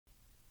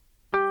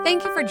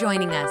Thank you for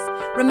joining us.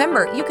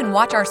 Remember, you can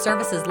watch our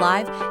services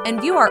live and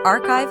view our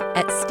archive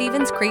at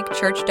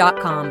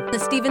StevensCreekChurch.com, the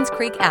Stevens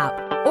Creek app,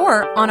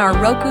 or on our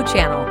Roku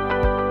channel.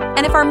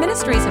 And if our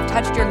ministries have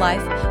touched your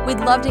life, we'd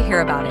love to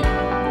hear about it.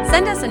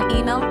 Send us an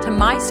email to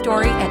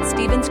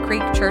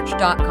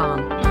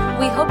mystory@StevensCreekChurch.com.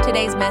 We hope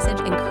today's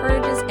message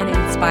encourages and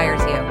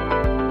inspires you.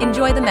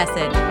 Enjoy the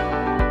message.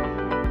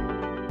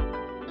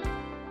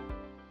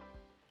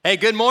 Hey,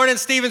 good morning,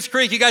 Stevens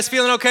Creek. You guys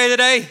feeling okay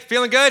today?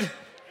 Feeling good?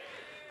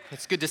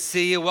 It's good to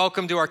see you.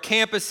 Welcome to our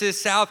campuses,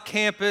 South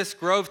Campus,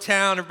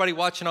 Grovetown, everybody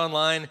watching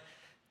online.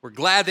 We're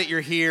glad that you're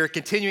here,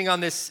 continuing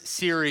on this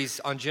series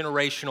on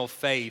generational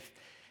faith.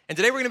 And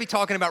today we're going to be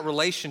talking about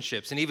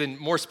relationships, and even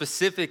more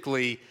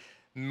specifically,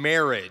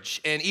 marriage.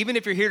 And even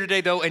if you're here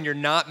today, though, and you're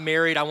not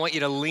married, I want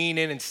you to lean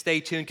in and stay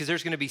tuned, because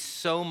there's going to be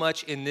so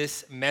much in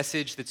this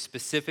message that's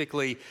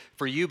specifically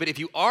for you. But if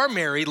you are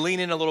married, lean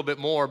in a little bit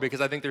more,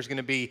 because I think there's going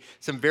to be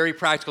some very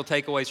practical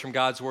takeaways from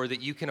God's Word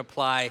that you can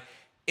apply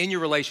in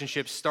your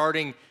relationship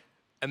starting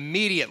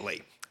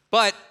immediately.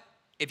 But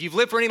if you've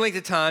lived for any length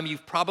of time,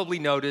 you've probably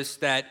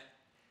noticed that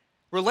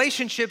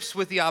relationships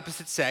with the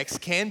opposite sex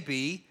can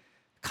be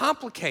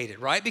complicated,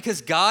 right?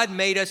 Because God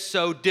made us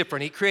so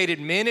different. He created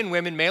men and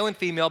women, male and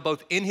female,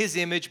 both in His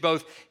image,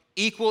 both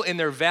equal in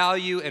their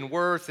value and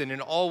worth and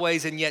in all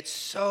ways, and yet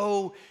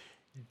so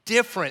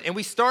different. And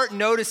we start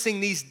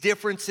noticing these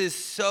differences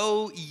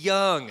so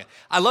young.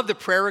 I love the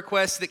prayer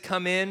requests that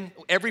come in.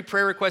 Every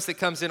prayer request that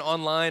comes in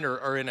online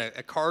or in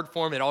a card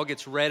form, it all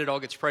gets read, it all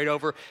gets prayed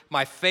over.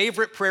 My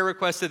favorite prayer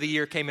request of the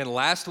year came in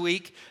last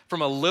week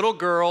from a little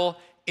girl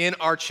in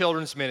our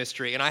children's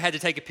ministry, and I had to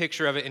take a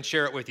picture of it and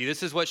share it with you.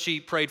 This is what she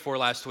prayed for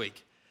last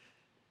week.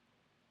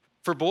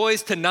 For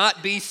boys to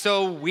not be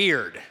so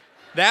weird.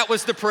 That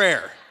was the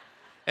prayer.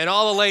 And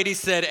all the ladies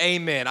said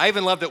amen. I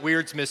even love that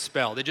weird's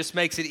misspelled. It just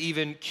makes it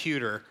even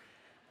cuter.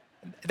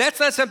 That's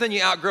not something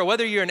you outgrow.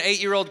 Whether you're an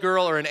 8-year-old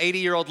girl or an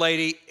 80-year-old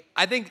lady,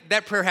 I think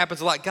that prayer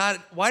happens a lot.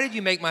 God, why did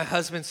you make my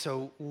husband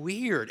so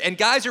weird? And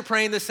guys are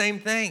praying the same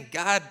thing.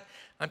 God,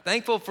 I'm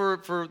thankful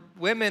for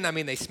women. I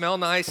mean, they smell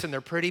nice and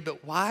they're pretty,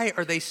 but why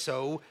are they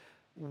so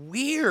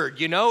weird?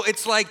 You know,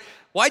 it's like,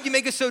 why'd you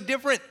make us so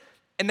different?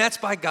 And that's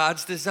by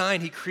God's design.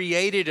 He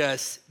created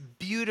us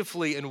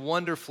beautifully and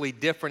wonderfully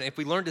different. If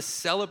we learn to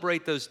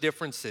celebrate those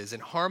differences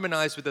and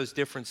harmonize with those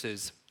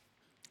differences,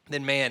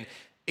 then man,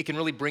 it can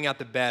really bring out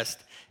the best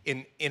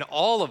in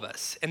all of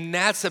us. And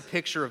that's a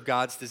picture of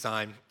God's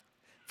design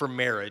for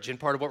marriage and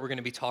part of what we're going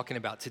to be talking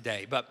about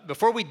today. But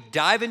before we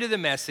dive into the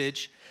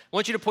message, I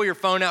want you to pull your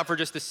phone out for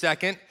just a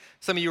second.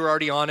 Some of you are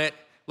already on it,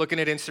 looking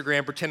at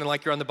Instagram, pretending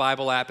like you're on the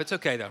Bible app. It's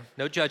okay though,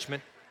 no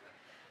judgment.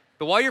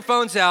 But while your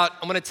phone's out,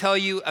 I'm going to tell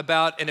you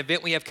about an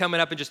event we have coming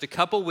up in just a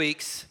couple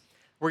weeks.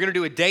 We're going to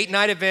do a date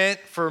night event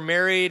for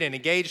married and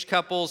engaged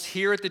couples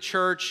here at the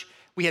church.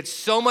 We had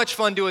so much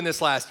fun doing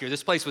this last year.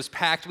 This place was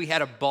packed. We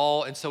had a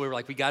ball, and so we were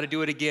like, we got to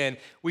do it again.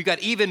 We've got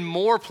even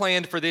more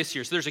planned for this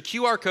year. So there's a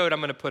QR code I'm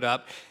going to put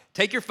up.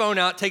 Take your phone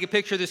out, take a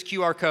picture of this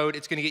QR code.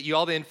 It's going to get you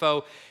all the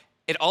info.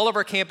 At all of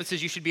our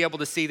campuses, you should be able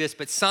to see this,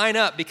 but sign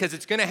up because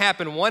it's going to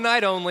happen one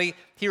night only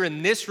here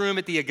in this room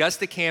at the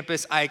Augusta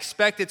campus. I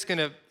expect it's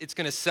going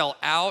to sell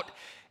out,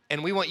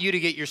 and we want you to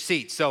get your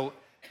seats. So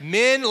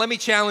men, let me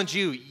challenge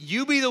you.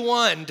 You be the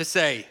one to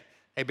say,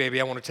 hey, baby,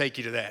 I want to take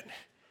you to that.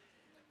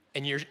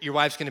 And your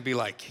wife's going to be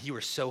like, you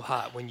were so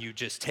hot when you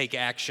just take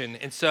action.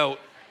 And so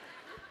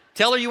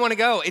tell her you want to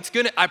go.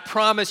 I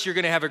promise you're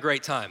going to have a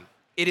great time.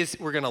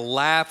 We're going to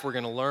laugh, we're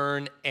going to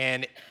learn,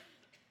 and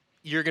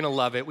you're going to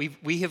love it.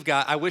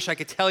 I wish I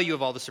could tell you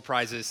of all the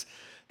surprises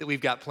that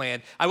we've got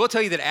planned. I will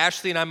tell you that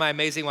Ashley and I, my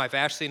amazing wife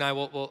Ashley and I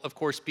will of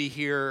course be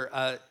here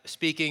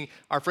speaking.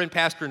 Our friend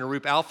Pastor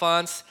Narup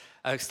Alphonse,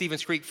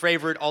 Stevens Creek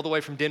favorite all the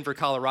way from Denver,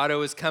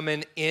 Colorado, is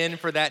coming in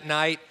for that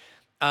night.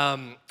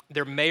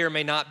 There may or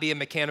may not be a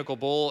mechanical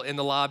bull in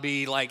the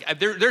lobby.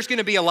 There's going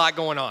to be a lot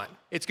going on.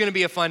 It's going to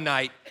be a fun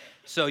night,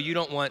 so you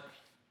don't want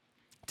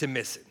to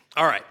miss it.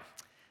 All right,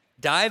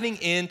 diving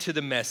into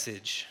the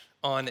message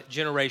on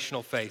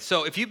generational faith.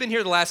 So if you've been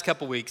here the last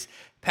couple weeks,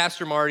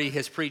 Pastor Marty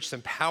has preached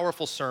some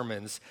powerful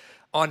sermons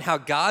on how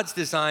God's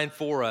design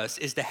for us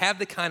is to have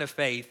the kind of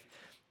faith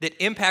that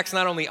impacts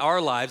not only our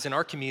lives and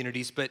our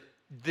communities, but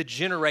the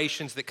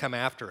generations that come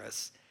after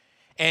us.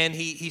 And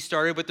he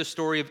started with the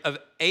story of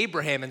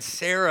Abraham and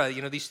Sarah,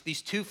 you know,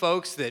 these two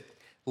folks that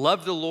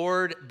loved the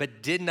Lord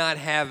but did not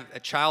have a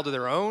child of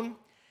their own.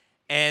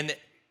 And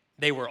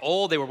they were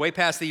old, they were way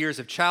past the years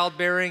of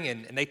childbearing,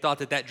 and they thought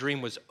that dream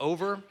was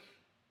over.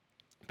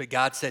 But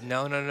God said,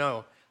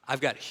 no, I've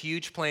got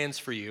huge plans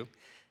for you.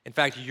 In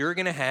fact, you're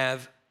gonna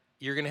have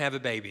a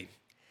baby.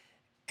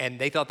 And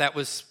they thought that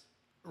was,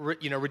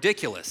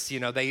 ridiculous.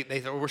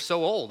 They thought we're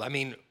so old. I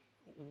mean,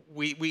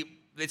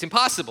 it's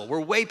impossible. We're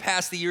way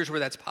past the years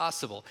where that's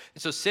possible.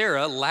 And so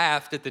Sarah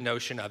laughed at the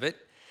notion of it.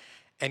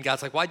 And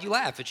God's like, why'd you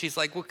laugh? And she's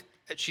like, well,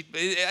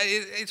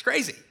 it's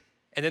crazy.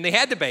 And then they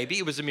had the baby.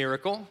 It was a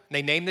miracle.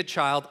 They named the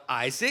child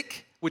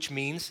Isaac, which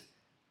means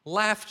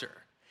laughter.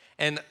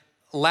 And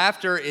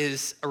laughter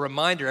is a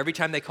reminder every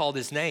time they called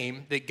his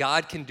name that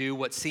God can do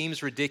what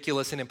seems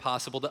ridiculous and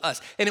impossible to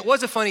us. And it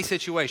was a funny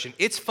situation.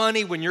 It's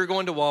funny when you're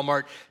going to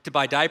Walmart to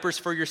buy diapers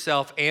for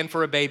yourself and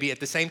for a baby at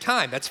the same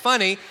time. That's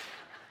funny.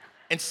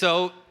 And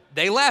so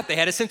they laughed. They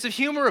had a sense of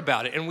humor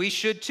about it, and we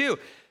should too.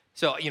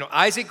 So,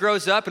 Isaac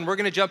grows up, and we're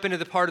going to jump into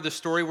the part of the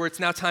story where it's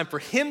now time for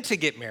him to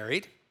get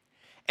married.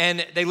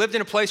 And they lived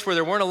in a place where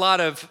there weren't a lot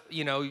of,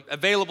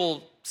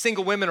 available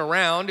single women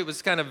around. It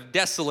was kind of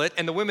desolate.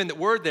 And the women that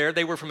were there,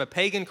 they were from a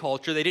pagan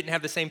culture. They didn't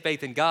have the same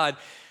faith in God.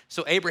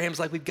 So Abraham's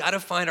like, we've got to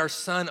find our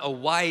son a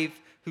wife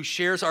who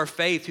shares our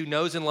faith, who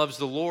knows and loves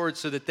the Lord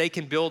so that they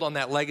can build on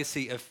that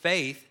legacy of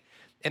faith.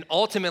 And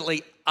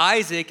ultimately,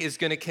 Isaac is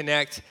going to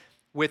connect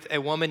with a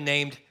woman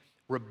named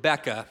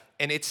Rebecca.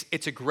 And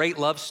it's a great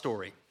love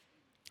story.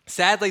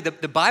 Sadly,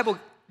 the Bible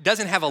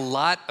doesn't have a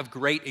lot of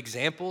great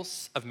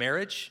examples of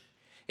marriage.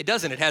 It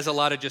doesn't. It has a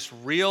lot of just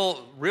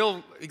real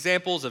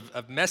examples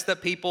of messed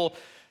up people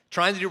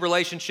trying to do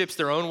relationships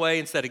their own way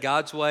instead of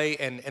God's way,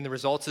 and the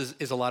results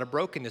is a lot of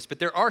brokenness. But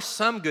there are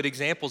some good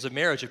examples of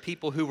marriage, of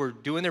people who were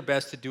doing their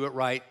best to do it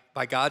right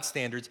by God's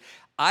standards.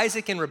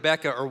 Isaac and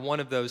Rebecca are one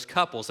of those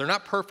couples. They're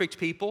not perfect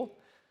people,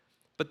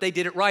 but they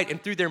did it right.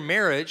 And through their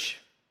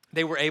marriage,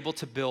 they were able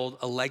to build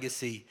a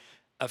legacy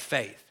of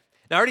faith.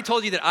 Now, I already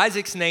told you that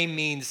Isaac's name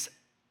means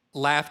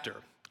laughter.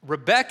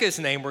 Rebecca's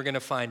name, we're going to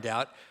find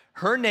out,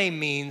 her name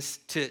means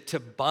to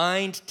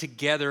bind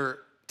together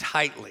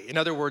tightly. In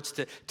other words,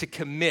 to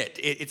commit.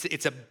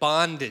 It's a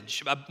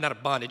bondage, not a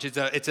bondage.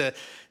 That's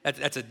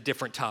a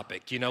different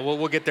topic.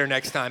 We'll get there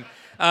next time.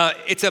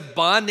 It's a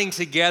bonding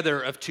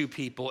together of two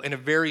people in a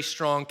very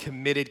strong,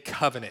 committed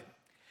covenant.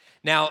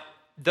 Now,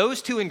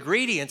 those two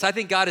ingredients, I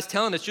think God is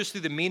telling us just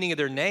through the meaning of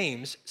their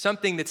names,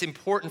 something that's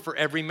important for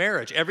every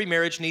marriage. Every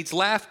marriage needs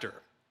laughter,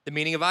 the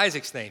meaning of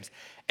Isaac's names.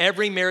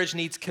 Every marriage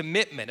needs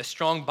commitment, a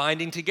strong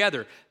binding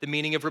together, the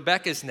meaning of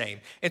Rebecca's name.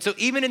 And so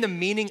even in the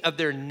meaning of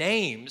their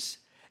names,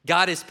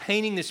 God is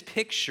painting this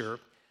picture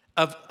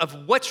of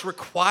what's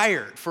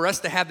required for us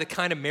to have the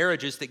kind of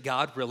marriages that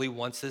God really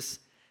wants us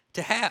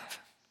to have.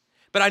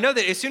 But I know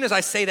that as soon as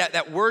I say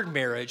that word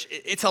marriage,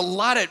 it's a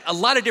lot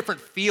of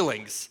different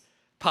feelings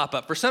pop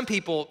up. For some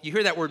people, you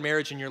hear that word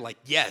marriage and you're like,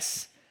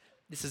 yes,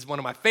 this is one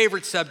of my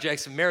favorite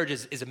subjects. Marriage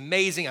is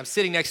amazing. I'm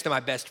sitting next to my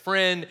best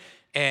friend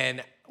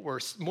and we're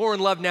more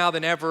in love now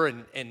than ever,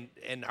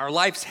 and our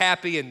life's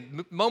happy, and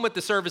the moment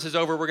the service is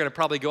over, we're going to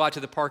probably go out to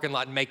the parking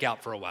lot and make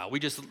out for a while.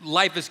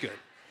 Life is good.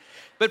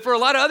 But for a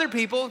lot of other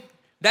people,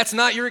 that's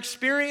not your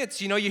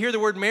experience. You hear the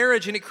word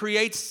marriage, and it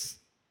creates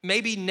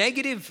maybe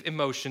negative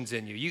emotions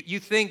in you. You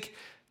think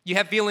you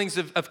have feelings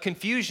of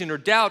confusion or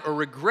doubt or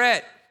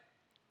regret,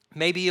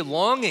 maybe a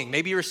longing.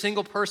 Maybe you're a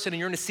single person, and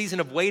you're in a season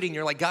of waiting.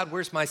 You're like, God,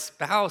 where's my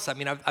spouse? I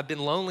mean, I've been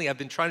lonely. I've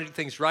been trying to do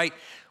things right.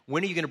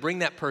 When are you going to bring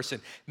that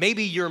person?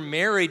 Maybe you're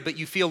married, but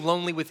you feel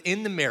lonely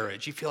within the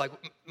marriage. You feel like,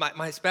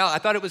 my spouse, I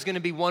thought it was going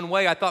to be one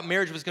way. I thought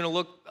marriage was going to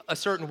look a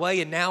certain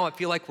way, and now I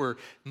feel like we're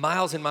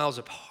miles and miles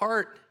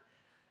apart.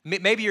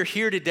 Maybe you're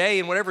here today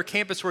in whatever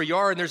campus where you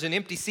are, and there's an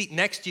empty seat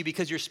next to you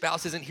because your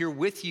spouse isn't here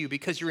with you,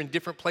 because you're in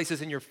different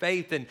places in your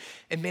faith, and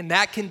man,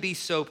 that can be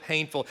so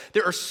painful.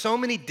 There are so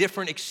many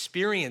different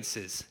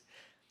experiences,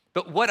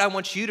 but what I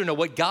want you to know,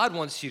 what God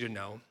wants you to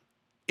know,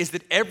 is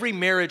that every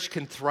marriage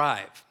can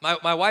thrive.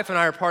 My wife and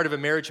I are part of a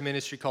marriage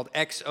ministry called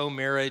XO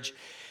Marriage,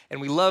 and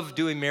we love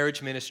doing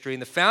marriage ministry.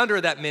 And the founder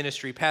of that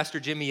ministry,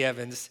 Pastor Jimmy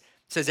Evans,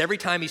 says every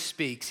time he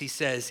speaks, he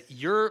says,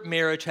 your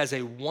marriage has a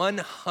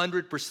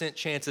 100%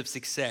 chance of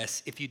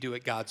success if you do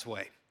it God's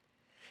way.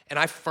 And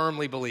I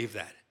firmly believe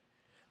that.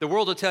 The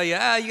world will tell you,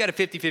 you got a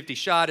 50-50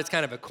 shot. It's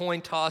kind of a coin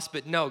toss.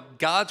 But no,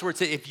 God's word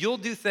says if you'll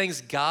do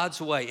things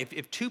God's way,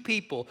 if two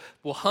people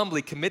will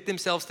humbly commit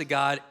themselves to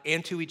God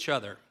and to each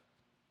other,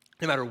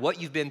 no matter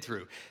what you've been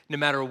through, no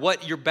matter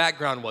what your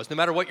background was, no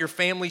matter what your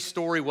family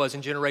story was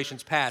in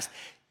generations past,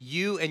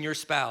 you and your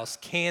spouse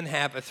can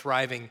have a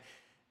thriving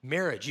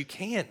marriage. You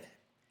can.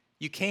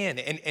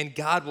 And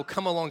God will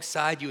come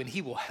alongside you and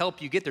he will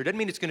help you get there. Doesn't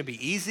mean it's going to be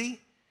easy,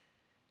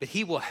 but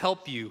he will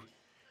help you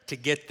to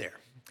get there.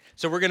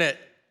 So we're going to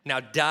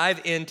now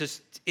dive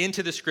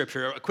into the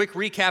scripture. A quick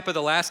recap of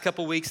the last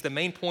couple weeks. The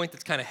main point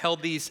that's kind of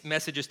held these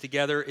messages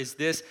together is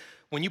this.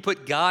 When you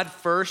put God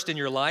first in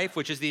your life,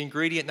 which is the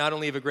ingredient not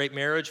only of a great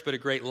marriage, but a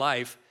great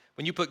life,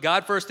 when you put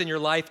God first in your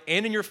life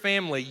and in your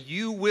family,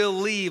 you will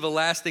leave a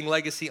lasting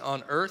legacy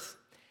on earth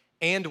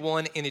and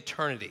one in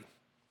eternity.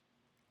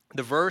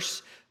 The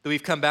verse that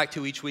we've come back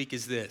to each week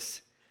is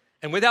this.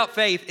 And without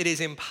faith, it is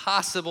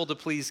impossible to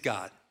please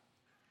God,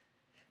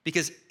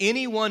 because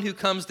anyone who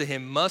comes to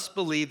him must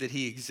believe that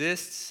he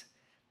exists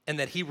and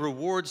that he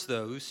rewards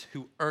those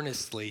who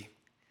earnestly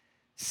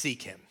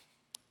seek him.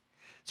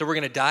 So we're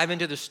going to dive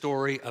into the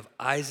story of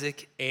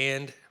Isaac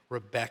and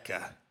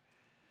Rebecca,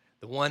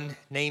 the one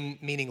name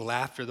meaning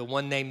laughter, the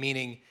one name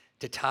meaning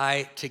to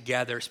tie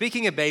together.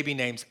 Speaking of baby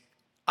names,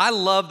 I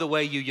love the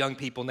way you young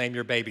people name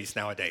your babies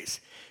nowadays,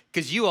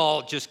 because you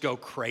all just go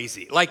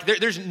crazy. Like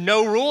there's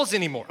no rules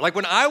anymore. Like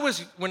when I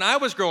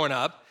was growing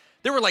up,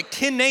 there were like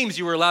 10 names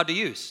you were allowed to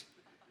use.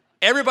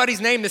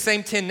 everybody's named the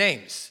same 10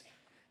 names,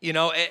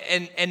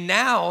 and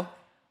now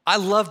I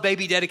love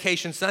Baby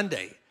Dedication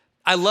Sunday.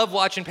 I love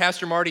watching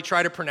Pastor Marty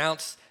try to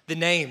pronounce the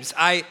names.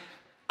 I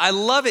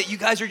love it. You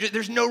guys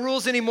there's no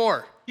rules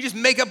anymore. You just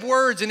make up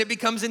words and it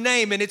becomes a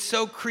name, and it's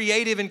so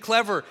creative and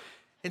clever.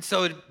 And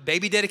so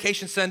Baby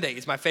Dedication Sunday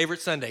is my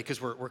favorite Sunday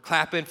because we're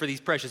clapping for these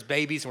precious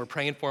babies and we're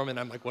praying for them. And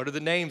I'm like, what are the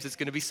names? It's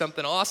going to be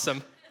something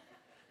awesome.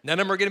 None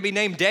of them are going to be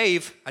named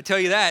Dave. I tell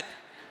you that.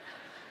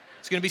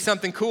 It's going to be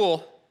something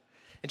cool.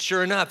 And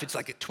sure enough, it's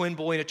like a twin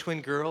boy and a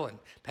twin girl. And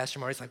Pastor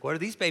Marty's like, what are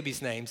these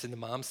babies' names? And the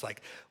mom's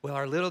like,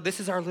 well, this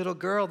is our little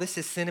girl. This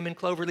is Cinnamon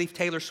Cloverleaf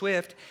Taylor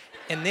Swift.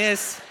 And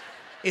this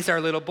is our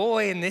little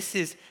boy. And this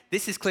is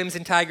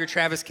Clemson Tiger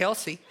Travis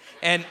Kelce.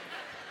 And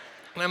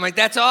I'm like,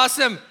 that's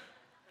awesome.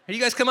 How do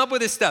you guys come up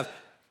with this stuff?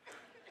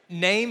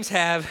 Names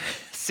have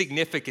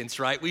significance,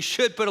 right? We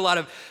should put a lot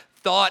of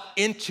thought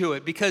into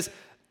it because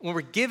when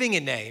we're giving a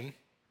name,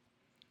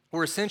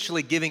 we're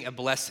essentially giving a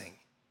blessing.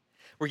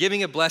 We're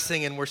giving a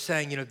blessing and we're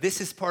saying, this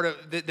is part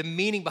of, the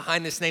meaning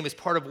behind this name is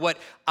part of what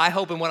I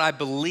hope and what I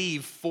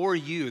believe for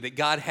you, that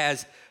God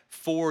has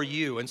for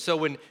you. And so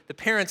when the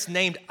parents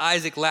named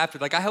Isaac Laughter,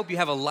 like, I hope you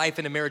have a life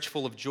and a marriage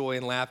full of joy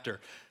and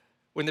laughter.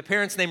 When the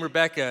parents named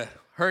Rebecca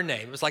her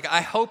name, it was like,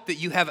 I hope that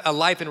you have a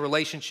life and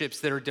relationships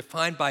that are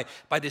defined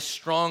by this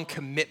strong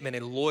commitment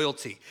and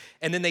loyalty.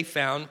 And then they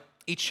found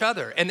each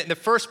other. And the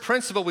first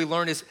principle we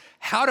learned is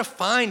how to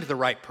find the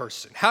right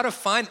person.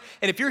 And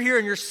if you're here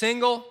and you're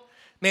single,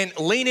 man,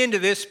 lean into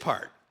this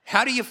part.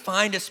 How do you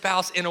find a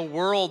spouse in a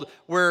world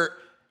where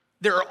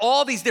there are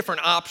all these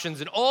different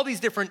options and all these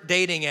different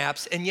dating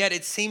apps, and yet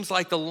it seems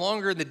like the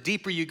longer and the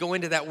deeper you go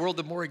into that world,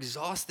 the more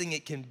exhausting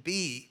it can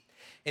be.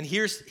 And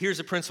here's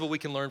a principle we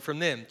can learn from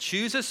them.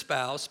 Choose a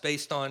spouse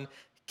based on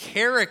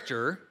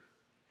character,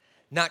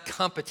 not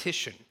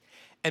competition.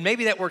 And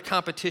maybe that word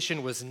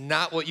competition was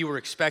not what you were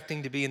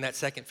expecting to be in that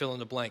second fill in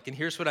the blank. And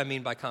here's what I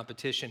mean by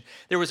competition.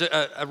 There was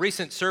a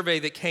recent survey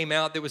that came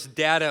out that was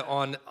data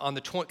on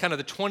the kind of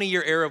the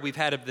 20-year era we've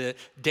had of the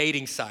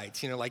dating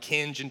sites, like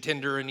Hinge and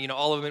Tinder and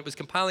all of them. It was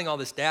compiling all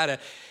this data.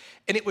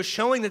 And it was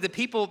showing that the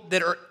people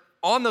that are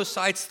on those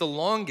sites the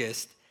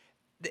longest,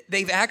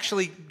 they've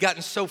actually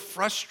gotten so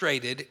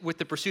frustrated with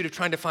the pursuit of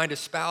trying to find a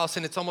spouse,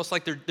 and it's almost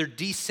like they're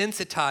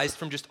desensitized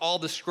from just all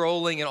the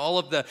scrolling and all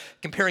of the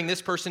comparing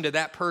this person to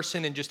that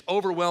person and just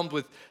overwhelmed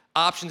with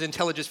options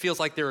until it just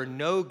feels like there are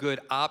no good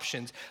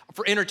options.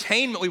 For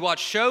entertainment, we watch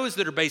shows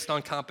that are based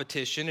on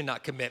competition and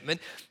not commitment,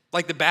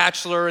 like The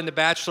Bachelor and The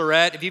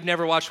Bachelorette. If you've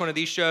never watched one of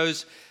these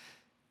shows,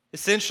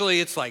 essentially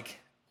it's like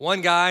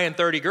one guy and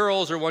 30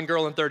 girls or one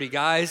girl and 30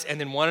 guys, and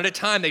then one at a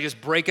time they just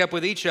break up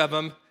with each of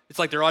them. It's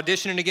like they're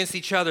auditioning against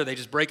each other. They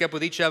just break up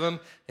with each of them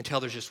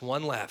until there's just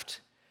one left.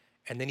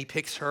 And then he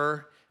picks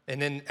her,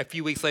 and then a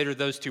few weeks later,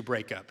 those two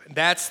break up.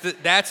 That's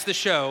the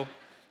show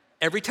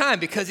every time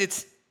because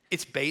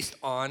it's based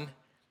on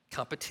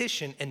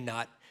competition and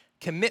not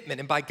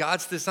commitment. And by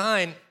God's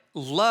design,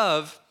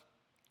 love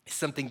is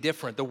something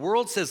different. The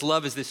world says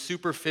love is this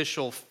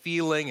superficial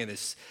feeling and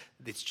it's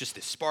just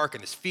this spark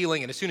and this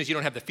feeling. And as soon as you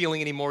don't have the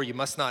feeling anymore, you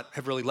must not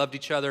have really loved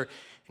each other.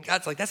 And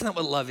God's like, that's not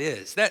what love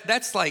is.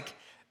 That's like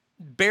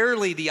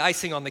barely the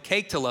icing on the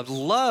cake to love.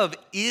 Love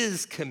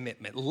is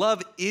commitment.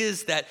 Love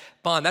is that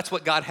bond. That's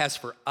what God has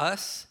for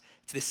us.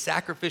 It's this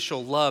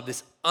sacrificial love,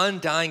 this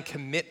undying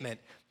commitment.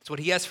 It's what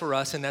he has for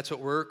us, and that's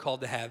what we're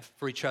called to have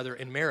for each other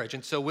in marriage.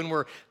 And so when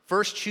we're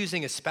first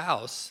choosing a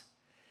spouse,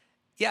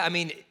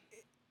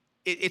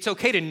 it's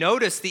okay to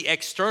notice the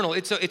external.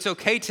 It's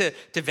okay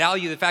to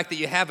value the fact that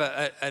you have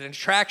an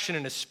attraction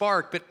and a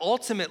spark, but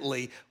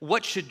ultimately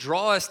what should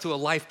draw us to a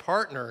life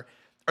partner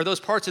are those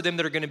parts of them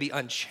that are going to be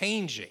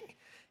unchanging.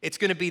 It's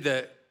going to be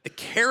the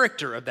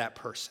character of that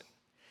person.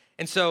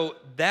 And so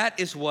that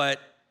is what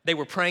they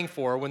were praying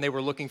for when they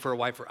were looking for a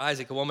wife for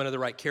Isaac, a woman of the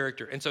right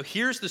character. And so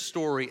here's the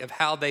story of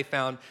how they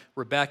found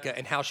Rebecca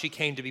and how she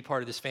came to be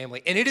part of this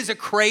family. And it is a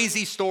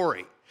crazy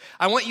story.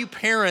 I want you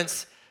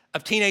parents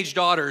of teenage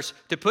daughters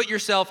to put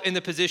yourself in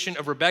the position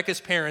of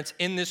Rebecca's parents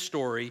in this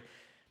story,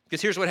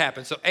 because here's what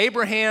happened. So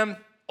Abraham,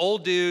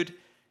 old dude,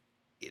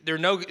 there are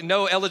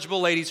no eligible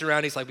ladies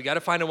around. He's like, we got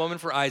to find a woman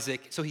for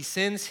Isaac. So he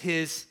sends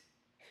his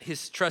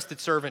trusted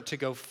servant to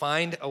go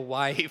find a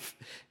wife.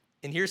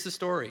 And here's the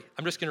story.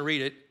 I'm just going to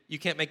read it. You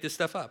can't make this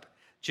stuff up.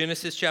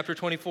 Genesis chapter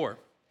 24.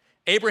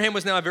 Abraham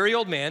was now a very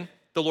old man.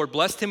 The Lord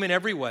blessed him in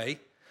every way.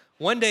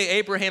 One day,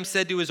 Abraham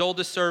said to his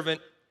oldest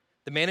servant,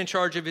 the man in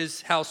charge of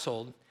his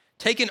household,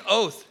 take an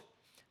oath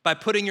by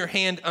putting your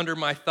hand under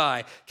my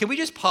thigh. Can we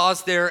just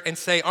pause there and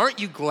say, aren't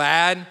you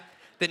glad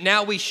that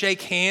now we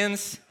shake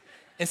hands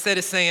instead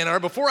of saying, all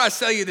right, before I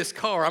sell you this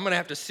car, I'm going to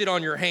have to sit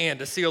on your hand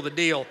to seal the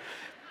deal.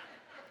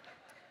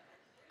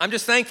 I'm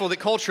just thankful that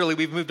culturally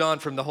we've moved on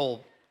from the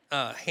whole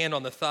hand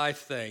on the thigh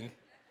thing.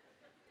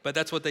 But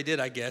that's what they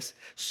did, I guess.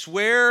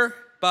 Swear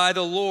by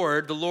the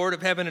Lord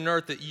of heaven and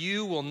earth, that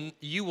you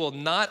will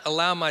not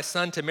allow my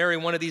son to marry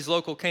one of these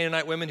local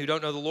Canaanite women who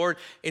don't know the Lord.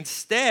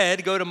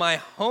 Instead, go to my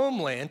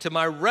homeland, to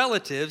my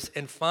relatives,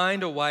 and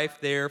find a wife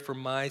there for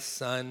my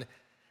son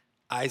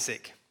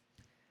Isaac.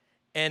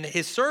 And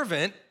his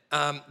servant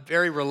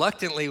very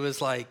reluctantly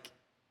was like,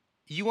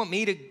 you want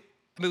me to,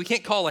 we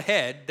can't call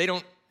ahead. They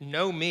don't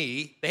know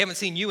me. They haven't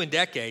seen you in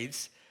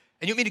decades.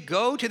 And you want me to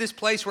go to this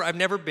place where I've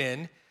never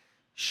been,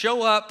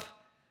 show up,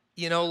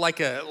 like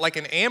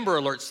an Amber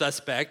Alert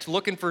suspect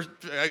looking for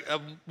a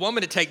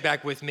woman to take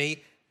back with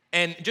me,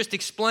 and just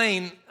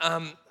explain,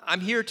 I'm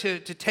here to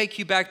take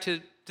you back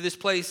to this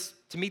place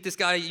to meet this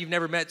guy you've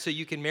never met so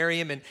you can marry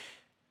him. And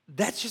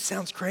that just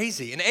sounds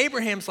crazy. And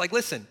Abraham's like,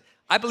 listen,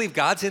 I believe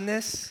God's in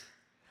this.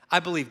 I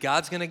believe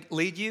God's gonna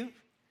lead you.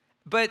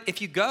 But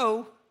if you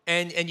go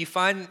and you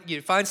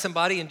find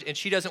somebody and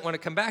she doesn't want to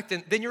come back,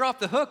 then you're off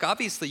the hook.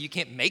 Obviously, you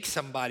can't make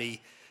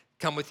somebody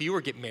come with you or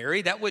get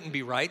married. That wouldn't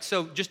be right.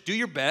 So just do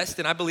your best,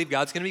 and I believe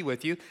God's gonna be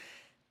with you.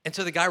 And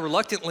so the guy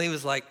reluctantly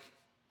was like,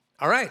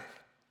 all right.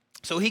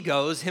 So he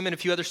goes, him and a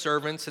few other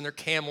servants and their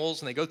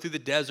camels, and they go through the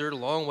desert a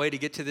long way to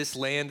get to this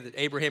land that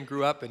Abraham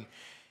grew up in.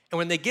 And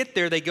when they get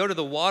there, they go to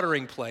the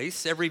watering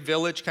place. Every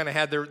village kind of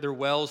had their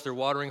wells, their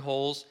watering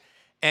holes.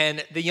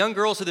 And the young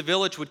girls of the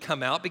village would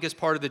come out because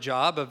part of the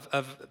job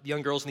of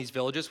young girls in these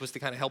villages was to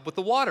kind of help with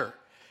the water.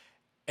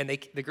 And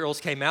the girls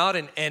came out,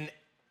 and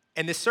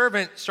the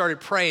servant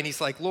started praying.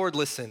 He's like, Lord,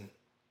 listen,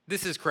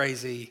 this is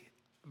crazy,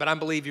 but I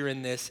believe you're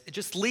in this.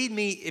 Just lead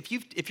me,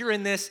 if you're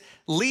in this,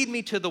 lead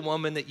me to the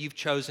woman that you've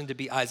chosen to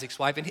be Isaac's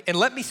wife, and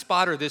let me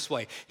spot her this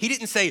way. He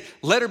didn't say,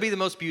 let her be the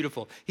most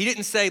beautiful. He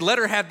didn't say, let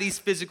her have these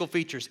physical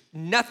features.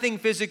 Nothing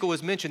physical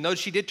was mentioned, though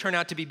she did turn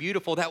out to be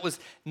beautiful. That was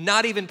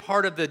not even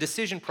part of the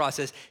decision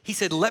process. He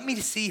said, let me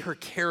see her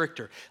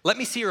character. Let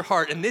me see her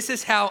heart, and this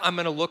is how I'm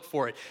gonna look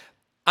for it.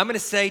 I'm gonna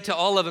say to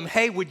all of them,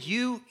 hey, would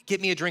you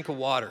get me a drink of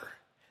water?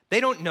 They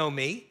don't know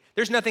me.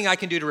 There's nothing I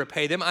can do to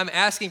repay them. I'm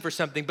asking for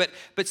something,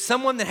 but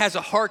someone that has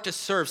a heart to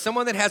serve,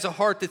 someone that has a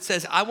heart that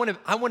says, I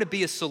want to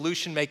be a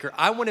solution maker.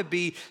 I want to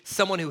be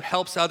someone who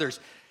helps others.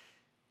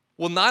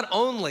 Will not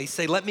only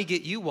say, let me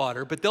get you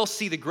water, but they'll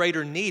see the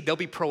greater need. They'll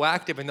be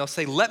proactive, and they'll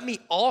say, let me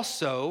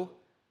also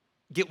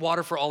get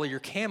water for all of your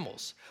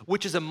camels,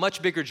 which is a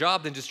much bigger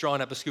job than just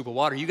drawing up a scoop of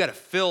water. You got to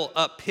fill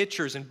up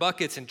pitchers and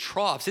buckets and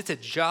troughs. It's a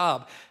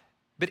job.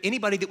 But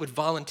anybody that would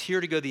volunteer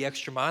to go the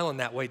extra mile in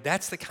that way,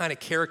 that's the kind of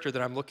character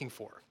that I'm looking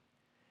for.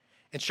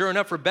 And sure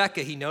enough,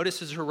 Rebecca, he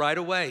notices her right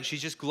away.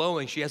 She's just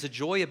glowing. She has a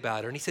joy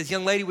about her. And he says,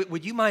 young lady,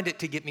 would you mind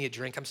to get me a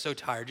drink? I'm so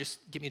tired. Just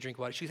get me a drink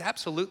of water. She says,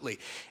 absolutely.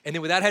 And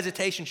then without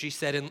hesitation, she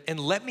said, and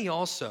let me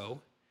also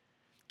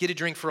get a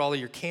drink for all of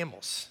your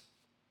camels.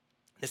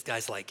 This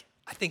guy's like,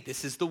 I think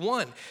this is the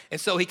one. And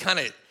so he kind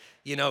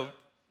of,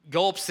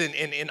 gulps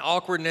in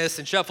awkwardness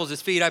and shuffles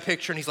his feet. I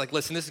picture, and he's like,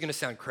 listen, this is going to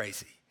sound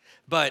crazy,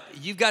 but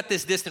you've got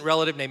this distant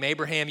relative named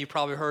Abraham. You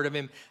probably heard of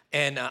him.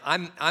 And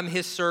I'm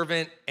his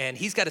servant, and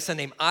he's got a son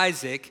named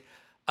Isaac.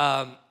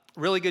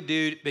 Really good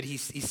dude, but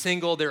he's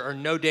single. There are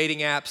no dating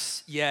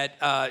apps yet.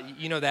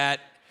 You know that.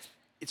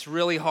 It's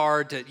really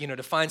hard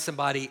to find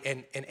somebody.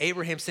 And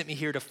Abraham sent me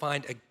here to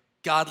find a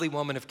godly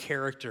woman of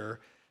character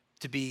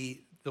to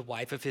be the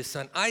wife of his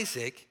son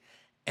Isaac.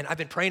 And I've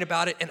been praying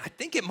about it, and I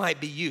think it might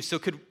be you. So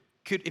could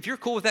if you're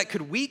cool with that,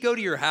 could we go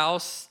to your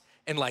house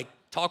and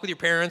talk with your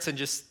parents and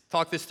just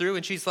talk this through?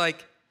 And she's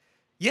like,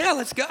 yeah,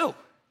 let's go.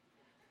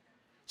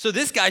 So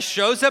this guy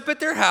shows up at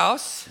their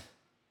house,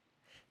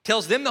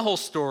 tells them the whole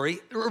story.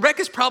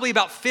 Rebecca's probably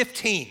about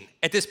 15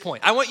 at this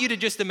point. I want you to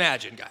just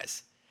imagine,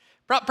 guys.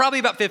 Probably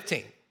about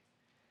 15.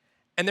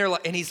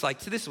 And he's like,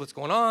 so this is what's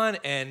going on,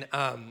 and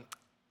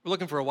we're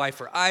looking for a wife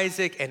for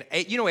Isaac. And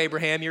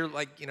Abraham, you're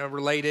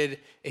related.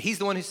 He's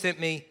the one who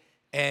sent me,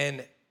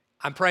 and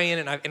I'm praying,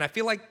 and I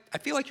feel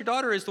like your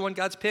daughter is the one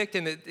God's picked,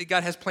 and that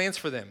God has plans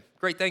for them,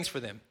 great things for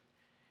them.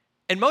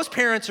 And most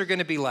parents are going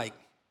to be like,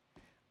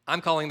 I'm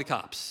calling the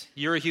cops.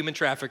 You're a human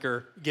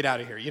trafficker. Get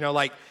out of here.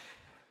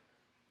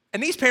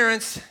 And these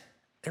parents,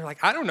 they're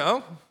like, I don't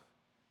know.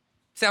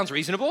 Sounds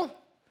reasonable.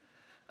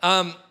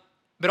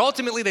 But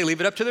ultimately, they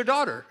leave it up to their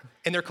daughter.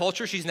 In their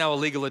culture, she's now a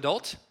legal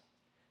adult.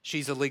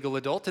 She's a legal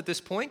adult at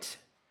this point.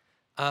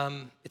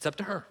 It's up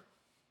to her.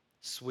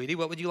 Sweetie,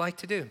 what would you like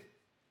to do?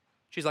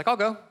 She's like, I'll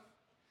go.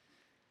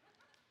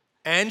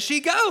 And she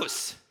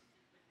goes.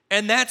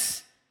 And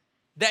that's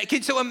that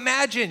kid. So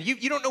imagine,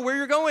 you don't know where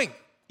you're going.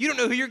 You don't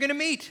know who you're going to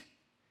meet.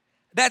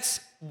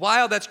 That's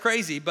wild. That's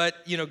crazy. But,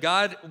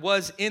 God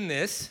was in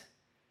this.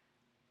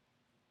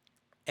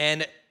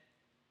 And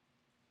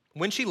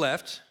when she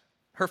left,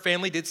 her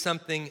family did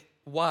something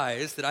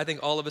wise that I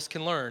think all of us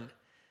can learn.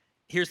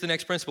 Here's the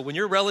next principle. When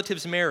your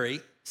relatives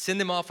marry, send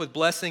them off with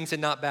blessings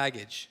and not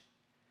baggage.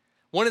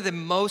 One of the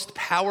most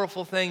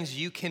powerful things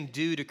you can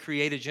do to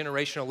create a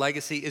generational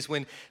legacy is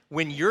when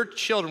your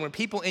children, when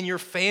people in your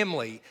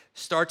family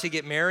start to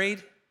get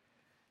married,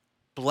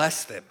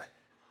 bless them.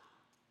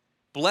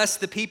 Bless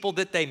the people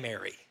that they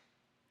marry.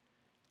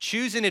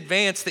 Choose in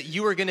advance that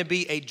you are going to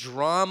be a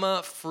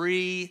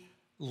drama-free,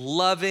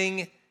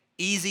 loving,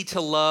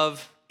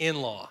 easy-to-love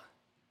in-law,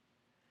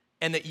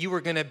 and that you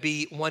are going to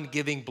be one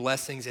giving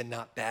blessings and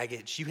not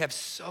baggage. You have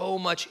so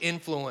much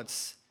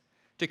influence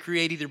to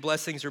create either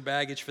blessings or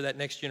baggage for that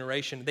next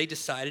generation. They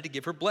decided to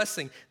give her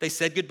blessing. They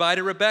said goodbye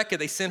to Rebecca.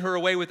 They sent her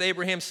away with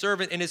Abraham's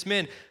servant and his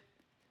men.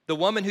 The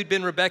woman who'd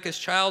been Rebekah's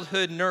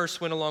childhood nurse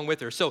went along with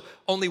her. So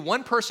only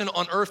one person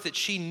on earth that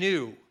she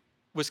knew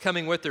was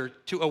coming with her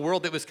to a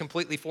world that was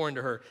completely foreign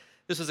to her.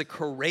 This was a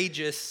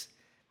courageous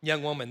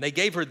young woman. They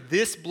gave her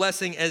this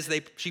blessing as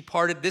she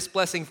parted. This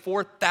blessing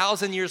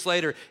 4,000 years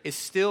later is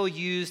still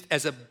used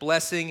as a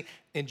blessing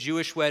in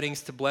Jewish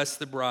weddings to bless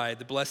the bride,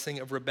 the blessing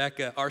of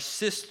Rebekah. Our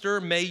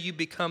sister, may you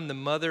become the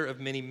mother of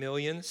many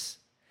millions.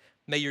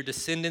 May your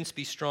descendants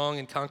be strong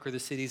and conquer the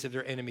cities of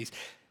their enemies.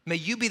 May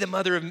you be the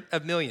mother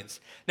of millions.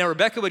 Now,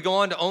 Rebekah would go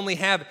on to only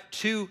have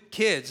 2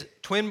 kids,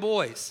 twin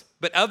boys.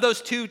 But of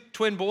those 2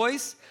 twin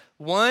boys,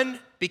 one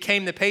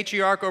became the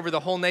patriarch over the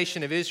whole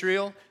nation of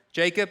Israel,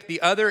 Jacob.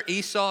 The other,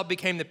 Esau,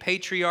 became the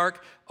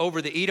patriarch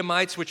over the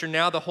Edomites, which are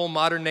now the whole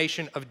modern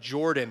nation of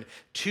Jordan.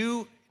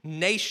 2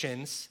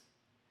 nations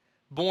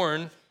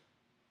born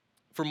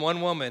from one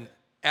woman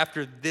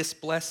after this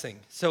blessing.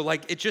 So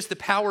it's just the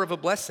power of a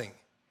blessing.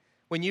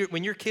 When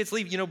your kids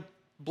leave,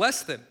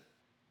 bless them.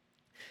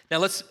 Now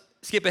let's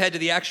skip ahead to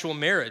the actual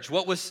marriage.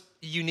 What was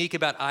unique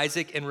about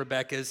Isaac and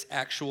Rebekah's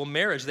actual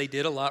marriage? They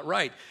did a lot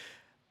right.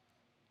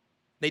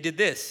 They did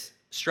this: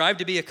 strive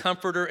to be a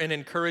comforter and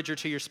encourager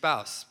to your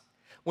spouse.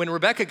 When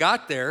Rebekah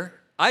got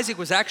there, Isaac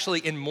was actually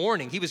in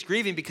mourning. He was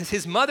grieving because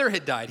his mother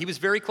had died. He was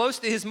very close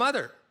to his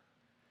mother,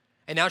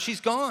 and now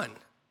she's gone.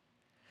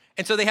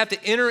 And so they have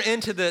to enter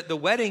into the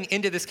wedding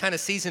into this kind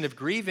of season of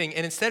grieving.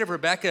 And instead of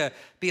Rebekah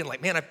being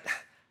like, man,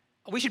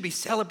 we should be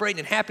celebrating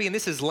and happy, and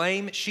this is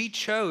lame, she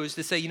chose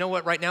to say, you know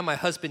what, right now my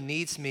husband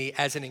needs me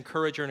as an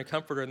encourager and a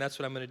comforter, and that's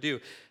what I'm going to do.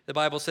 The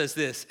Bible says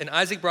this: and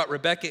Isaac brought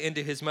Rebekah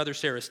into his mother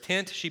Sarah's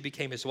tent. She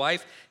became his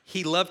wife.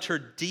 He loved her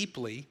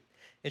deeply,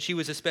 and she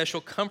was a special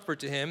comfort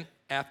to him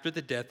after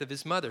the death of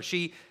his mother.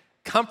 She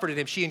comforted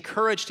him. She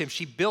encouraged him.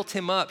 She built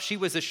him up. She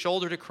was a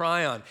shoulder to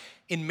cry on.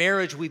 In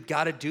marriage, we've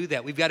got to do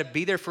that. We've got to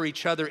be there for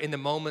each other in the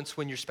moments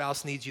when your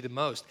spouse needs you the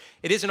most.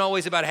 It isn't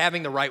always about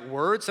having the right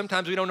words.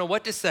 Sometimes we don't know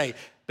what to say,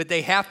 but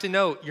they have to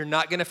know you're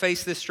not going to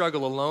face this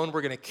struggle alone.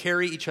 We're going to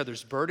carry each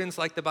other's burdens,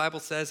 like the Bible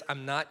says.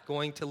 I'm not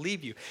going to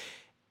leave you.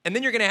 And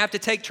then you're going to have to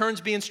take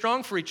turns being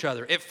strong for each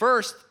other. At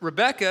first,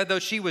 Rebekah, though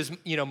she was,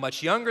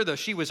 much younger, though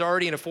she was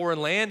already in a foreign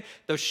land,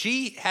 though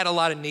she had a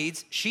lot of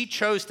needs, she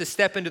chose to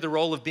step into the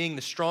role of being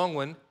the strong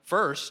one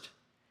first.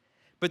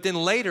 But then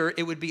later,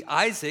 it would be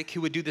Isaac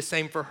who would do the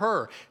same for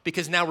her,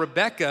 because now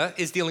Rebekah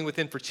is dealing with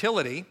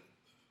infertility.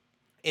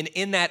 And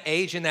in that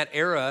age, in that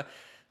era,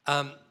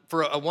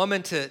 for a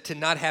woman to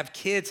not have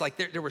kids,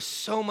 there was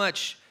so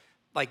much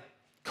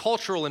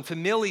cultural and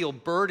familial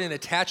burden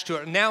attached to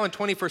it. Now in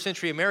 21st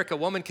century America, a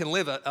woman can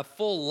live a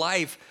full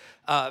life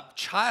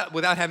child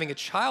without having a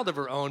child of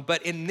her own.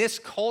 But in this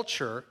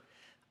culture,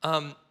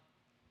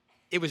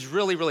 it was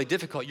really, really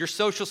difficult. Your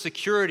social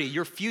security,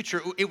 your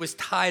future, it was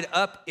tied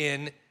up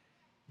in,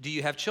 do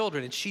you have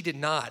children? And she did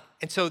not.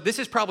 And so this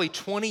is probably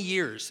 20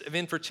 years of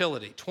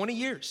infertility, 20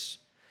 years.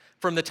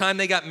 From the time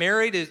they got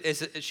married,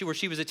 where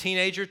she was a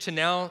teenager, to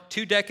now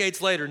 2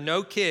 decades later,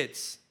 no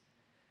kids.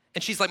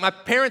 And she's like, my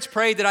parents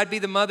prayed that I'd be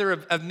the mother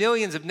of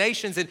millions of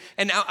nations, and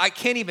now I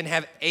can't even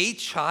have a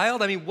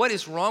child? I mean, what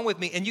is wrong with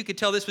me? And you could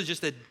tell this was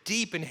just a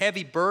deep and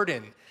heavy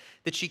burden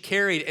that she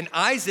carried. And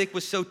Isaac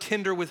was so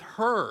tender with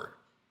her.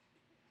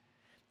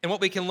 And what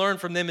we can learn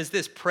from them is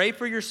this: pray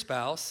for your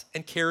spouse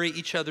and carry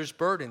each other's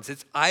burdens.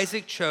 It's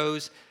Isaac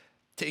chose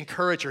to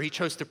encourage her. He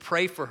chose to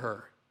pray for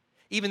her.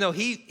 Even though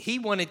he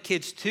wanted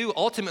kids too,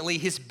 ultimately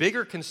his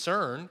bigger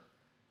concern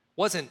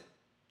wasn't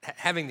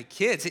having the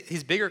kids.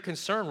 His bigger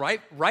concern,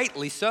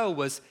 rightly so,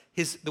 was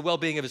the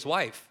well-being of his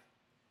wife.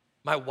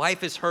 My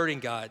wife is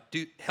hurting, God.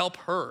 Help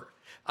her.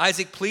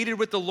 Isaac pleaded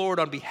with the Lord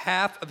on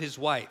behalf of his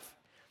wife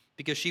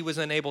because she was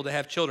unable to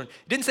have children.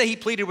 It didn't say he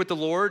pleaded with the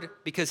Lord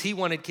because he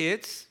wanted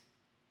kids.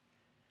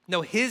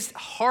 No, his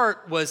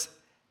heart was,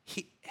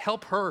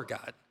 help her,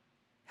 God.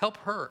 Help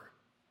her.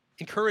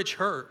 Encourage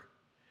her.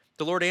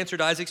 The Lord answered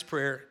Isaac's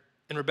prayer,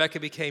 and Rebekah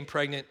became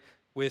pregnant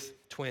with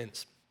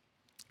twins.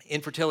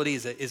 Infertility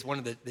is one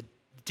of the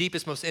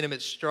deepest, most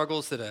intimate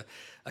struggles that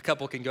a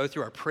couple can go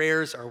through. Our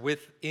prayers are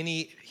with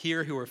any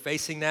here who are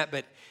facing that.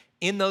 But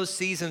in those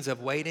seasons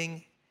of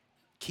waiting,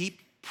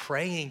 keep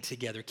praying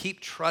together. Keep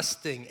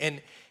trusting.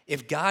 And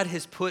if God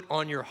has put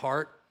on your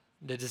heart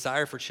the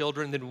desire for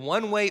children, then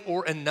one way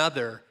or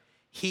another,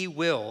 he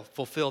will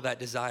fulfill that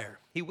desire.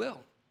 He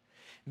will.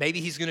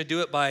 Maybe he's going to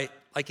do it by,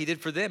 like he did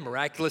for them,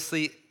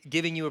 miraculously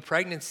giving you a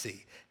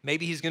pregnancy.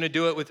 Maybe he's going to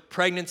do it with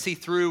pregnancy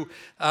through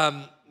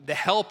the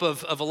help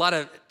of a lot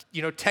of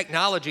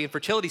technology and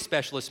fertility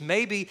specialists.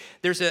 Maybe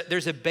there's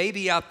a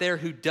baby out there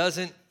who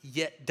doesn't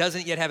yet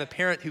have a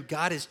parent, who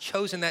God has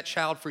chosen that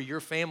child for your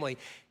family,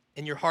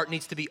 and your heart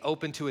needs to be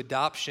open to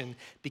adoption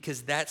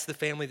because that's the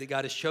family that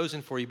God has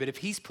chosen for you. But if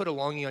he's put a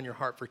longing on your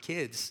heart for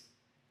kids,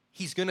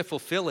 he's going to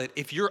fulfill it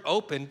if you're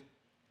open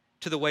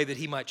to the way that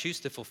he might choose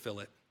to fulfill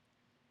it.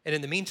 And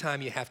in the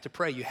meantime, you have to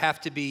pray. You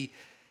have to be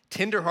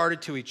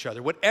tenderhearted to each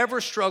other. Whatever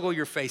struggle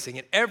you're facing,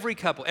 and every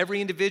couple,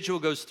 every individual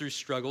goes through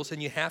struggles,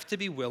 and you have to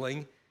be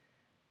willing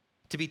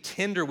to be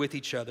tender with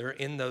each other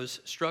in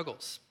those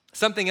struggles.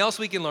 Something else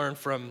we can learn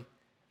from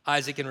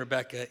Isaac and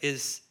Rebekah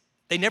is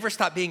They never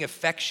stop being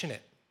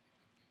affectionate.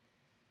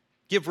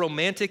 Give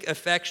romantic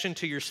affection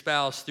to your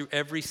spouse through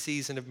every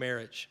season of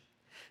marriage.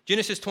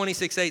 Genesis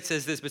 26:8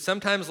 says this, but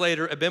sometimes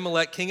later,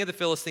 Abimelech, king of the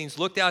Philistines,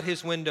 looked out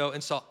his window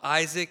and saw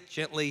Isaac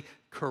gently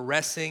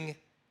caressing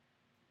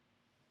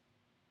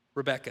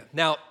Rebekah.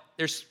 Now,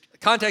 there's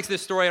context of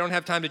this story. I don't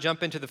have time to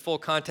jump into the full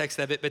context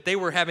of it, but they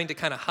were having to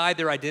kind of hide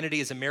their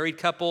identity as a married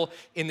couple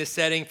in this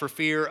setting for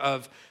fear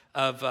of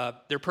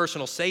their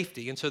personal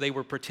safety. And so they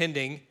were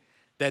pretending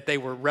that they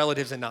were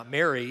relatives and not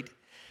married.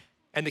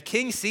 And the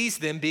king sees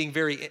them being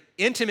very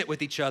intimate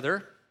with each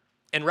other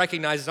and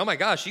recognizes, oh my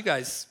gosh, you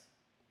guys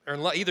are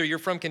either you're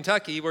from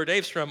Kentucky, where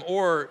Dave's from,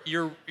 or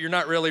you're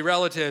not really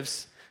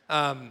relatives.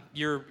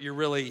 You're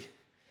really,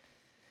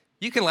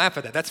 you can laugh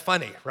at that. That's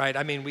funny, right?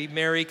 I mean, we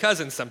marry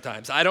cousins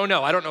sometimes. I don't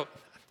know.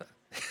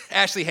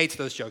 Ashley hates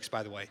those jokes,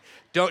 by the way.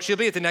 She'll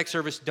be at the next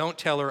service. Don't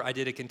tell her I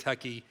did a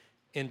Kentucky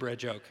inbred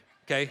joke.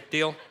 Okay,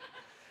 deal?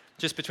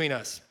 Just between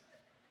us.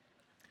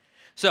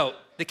 So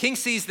the king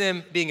sees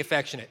them being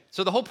affectionate.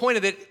 So the whole point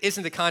of it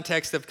isn't the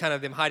context of kind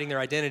of them hiding their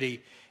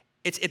identity.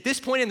 It's at this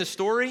point in the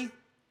story,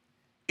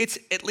 it's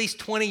at least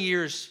 20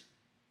 years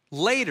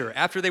later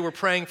after they were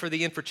praying for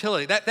the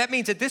infertility. That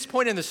means at this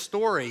point in the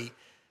story,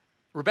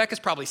 Rebekah's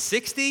probably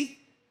 60,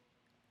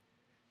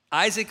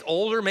 Isaac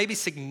older, maybe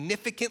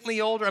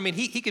significantly older. I mean,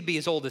 he could be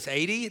as old as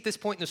 80 at this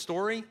point in the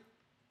story.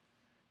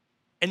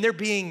 And they're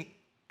being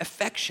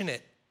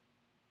affectionate,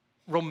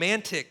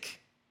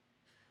 romantic,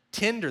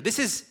 tender. This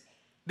is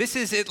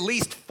at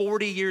least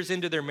 40 years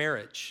into their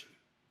marriage.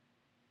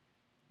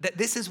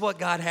 This is what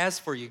God has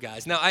for you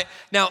guys.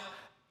 Now,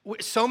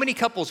 so many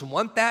couples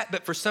want that,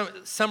 but for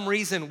some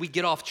reason we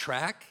get off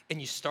track and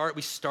we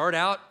start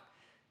out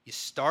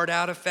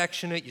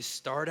affectionate, you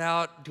start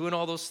out doing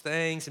all those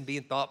things and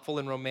being thoughtful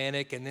and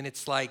romantic, and then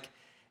it's like,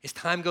 as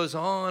time goes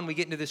on, we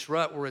get into this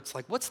rut where it's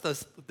like, what's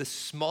the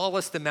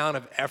smallest amount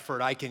of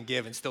effort I can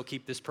give and still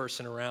keep this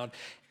person around?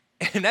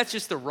 And that's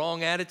just the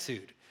wrong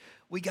attitude.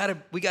 We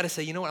gotta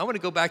say, you know what, I want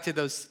to go back to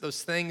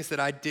those things that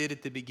I did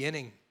at the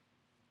beginning.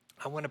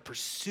 I want to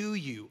pursue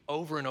you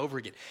over and over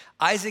again.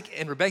 Isaac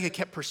and Rebekah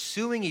kept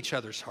pursuing each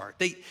other's heart.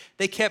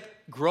 They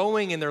kept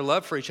growing in their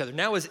love for each other.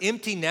 Now as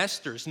empty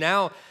nesters,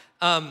 the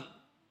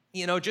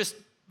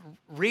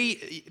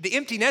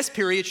empty nest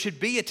period should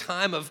be a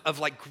time of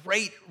like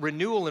great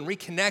renewal and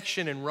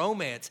reconnection and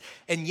romance.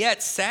 And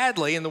yet,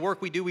 sadly, in the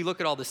work we do, we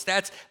look at all the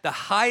stats, the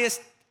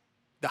highest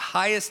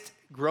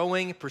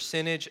growing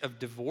percentage of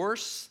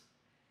divorce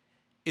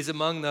is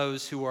among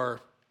those who are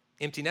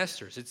empty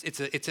nesters. It's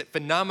a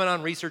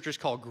phenomenon researchers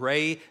call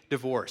gray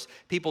divorce.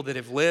 People that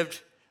have lived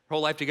their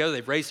whole life together,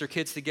 they've raised their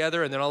kids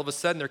together, and then all of a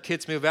sudden their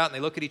kids move out and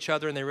they look at each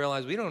other and they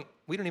realize we don't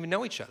even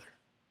know each other.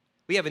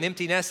 We have an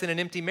empty nest and an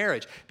empty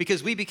marriage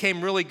because we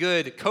became really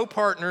good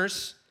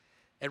co-partners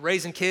at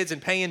raising kids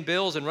and paying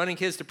bills and running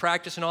kids to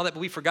practice and all that, but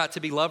we forgot to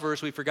be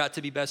lovers, we forgot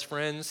to be best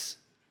friends.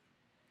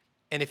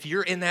 And if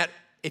you're in that,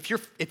 if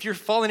you're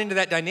falling into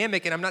that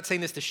dynamic, and I'm not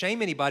saying this to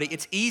shame anybody,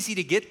 it's easy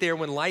to get there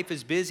when life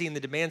is busy and the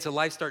demands of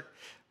life start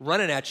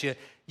running at you.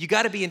 You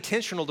got to be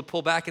intentional to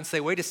pull back and say,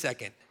 wait a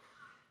second.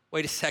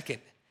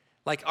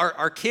 Like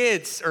our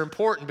kids are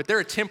important, but they're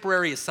a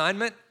temporary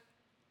assignment.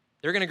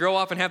 They're going to grow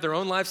off and have their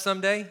own lives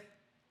someday.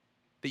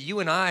 But you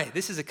and I,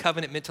 this is a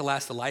covenant meant to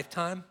last a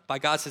lifetime. By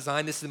God's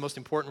design, this is the most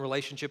important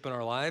relationship in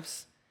our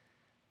lives.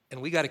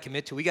 And we got to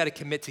commit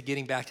to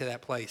getting back to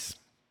that place.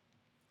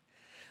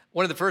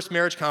 One of the first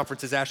marriage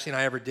conferences Ashley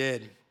and I ever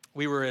did,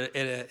 we were at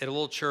a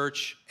little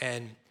church,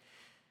 and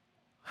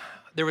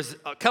there was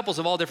couples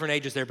of all different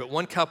ages there, but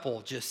one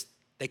couple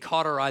they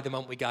caught our eye the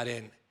moment we got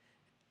in.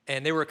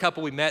 And they were a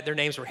couple we met. Their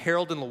names were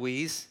Harold and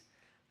Louise.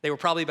 They were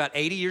probably about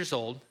 80 years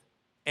old,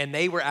 and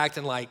they were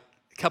acting like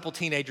a couple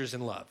teenagers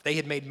in love. They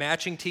had made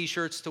matching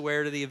T-shirts to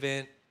wear to the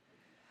event.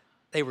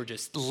 They were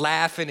just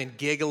laughing and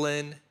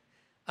giggling.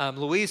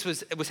 Louise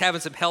was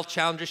having some health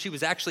challenges. She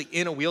was actually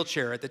in a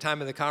wheelchair at the time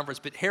of the conference,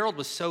 but Harold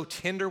was so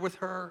tender with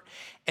her,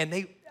 and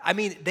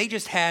they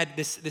just had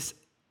this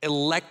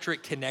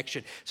electric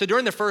connection. So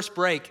during the first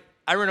break,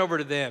 I ran over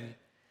to them,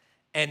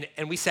 and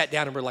we sat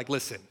down and we're like,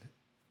 listen,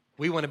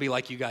 we want to be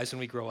like you guys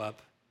when we grow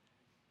up.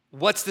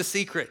 What's the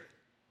secret?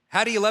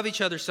 How do you love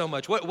each other so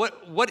much? What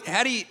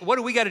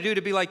do we got to do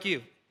to be like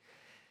you?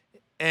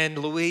 And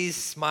Louise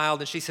smiled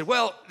and she said,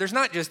 well, there's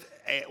not just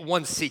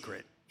one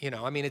secret.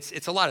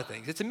 It's a lot of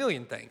things. It's a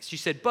million things. She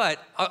said, but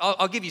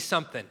I'll give you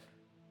something.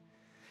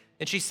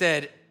 And she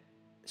said,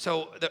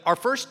 our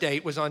first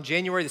date was on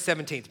January the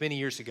 17th, many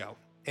years ago.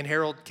 And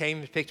Harold came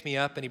and picked me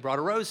up and he brought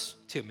a rose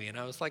to me. And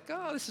I was like,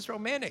 oh, this is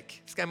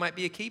romantic. This guy might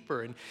be a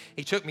keeper. And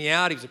he took me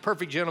out. He was a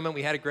perfect gentleman.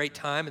 We had a great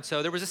time. And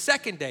so there was a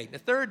second date and a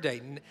third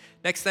date. And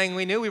next thing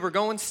we knew, we were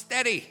going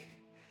steady.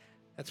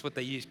 That's what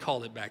they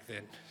called it back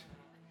then.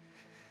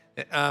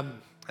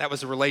 That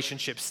was a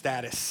relationship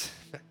status.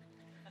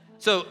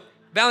 So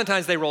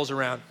Valentine's Day rolls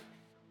around,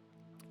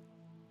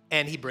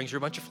 and he brings her a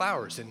bunch of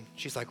flowers, and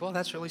she's like, well,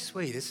 that's really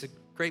sweet. This is a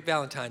great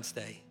Valentine's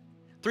Day.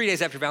 3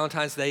 days after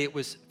Valentine's Day, it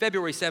was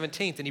February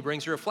 17th, and he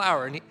brings her a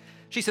flower, and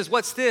she says,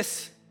 what's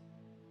this?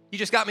 You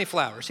just got me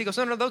flowers. He goes,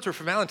 no, those were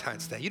for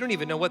Valentine's Day. You don't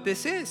even know what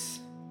this is.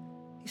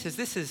 He says,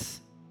 this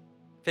is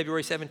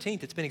February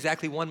 17th. It's been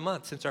exactly 1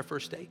 month since our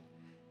first date.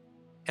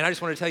 And I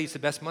just want to tell you it's the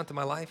best month of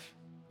my life.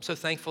 I'm so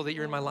thankful that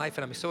you're in my life,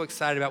 and I'm so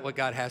excited about what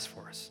God has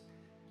for us.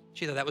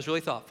 She thought that was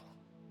really thoughtful.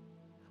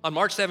 On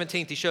March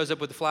 17th, he shows up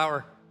with the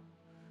flower.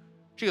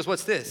 She goes,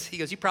 what's this? He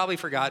goes, you probably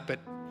forgot, but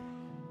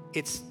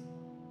it's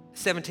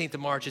 17th of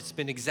March. It's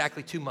been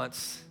exactly 2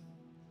 months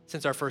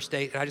since our first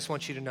date, and I just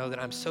want you to know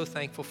that I'm so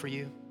thankful for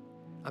you.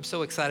 I'm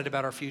so excited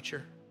about our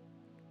future.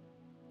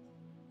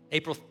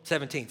 April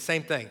 17th,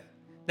 same thing.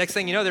 Next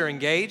thing you know, they're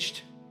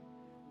engaged.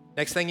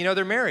 Next thing you know,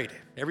 they're married.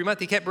 Every month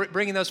he kept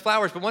bringing those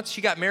flowers, but once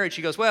she got married,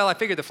 she goes, well, I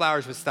figured the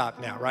flowers would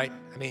stop now, right?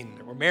 I mean,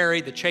 we're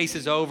married, the chase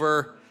is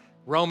over,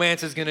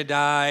 romance is gonna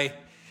die.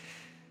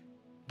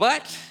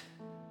 But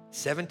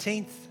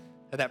 17th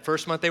of that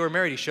first month they were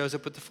married, he shows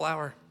up with the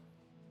flower.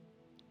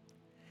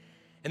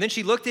 And then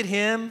she looked at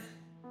him,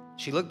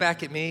 she looked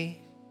back at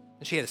me,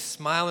 and she had a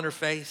smile on her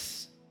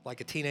face, like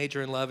a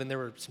teenager in love, and there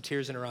were some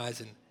tears in her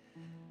eyes, and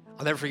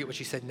I'll never forget what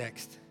she said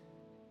next.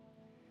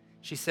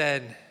 She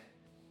said,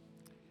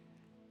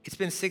 it's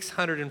been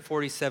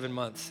 647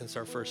 months since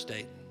our first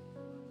date,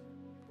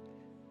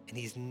 and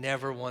he's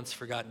never once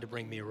forgotten to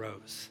bring me a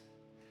rose.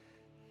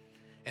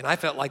 And I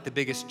felt like the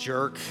biggest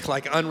jerk,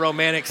 like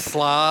unromantic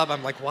slob.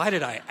 I'm like, why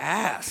did I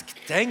ask?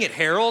 Dang it,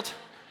 Harold.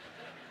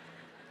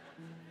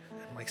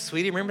 I'm like,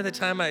 sweetie, remember the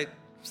time I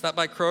stopped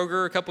by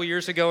Kroger a couple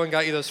years ago and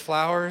got you those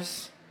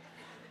flowers?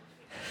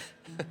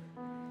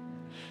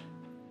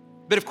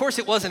 But of course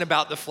it wasn't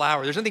about the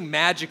flower. There's nothing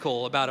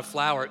magical about a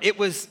flower. It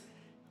was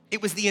the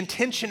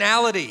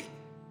intentionality.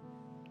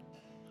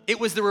 It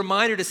was the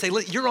reminder to say,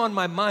 look, you're on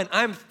my mind.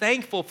 I'm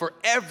thankful for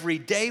every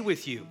day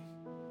with you.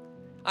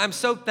 I'm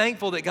so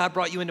thankful that God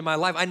brought you into my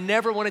life. I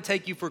never want to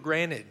take you for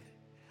granted.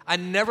 I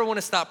never want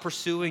to stop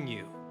pursuing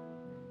you.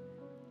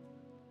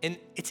 And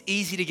it's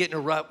easy to get in a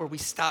rut where we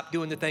stop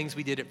doing the things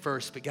we did at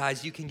first. But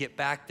guys, you can get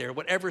back there.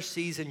 Whatever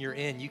season you're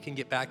in, you can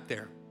get back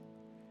there.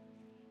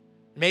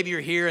 Maybe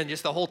you're here and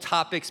just the whole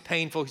topic's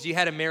painful because you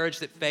had a marriage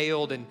that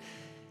failed and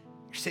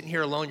you're sitting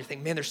here alone. You're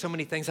thinking, man, there's so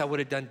many things I would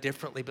have done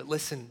differently. But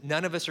listen,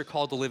 none of us are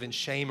called to live in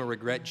shame or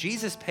regret.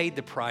 Jesus paid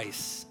the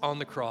price on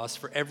the cross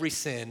for every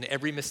sin,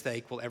 every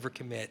mistake we'll ever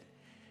commit.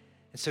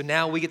 And so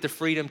now we get the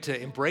freedom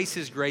to embrace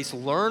his grace,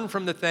 learn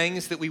from the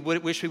things that we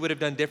wish we would have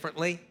done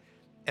differently.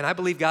 And I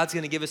believe God's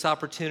going to give us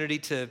opportunity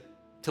to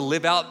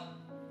live out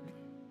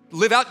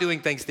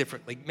doing things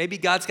differently. Maybe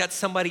God's got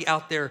somebody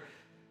out there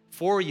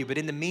for you, but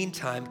in the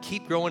meantime,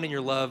 keep growing in your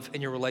love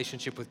and your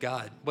relationship with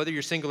God. Whether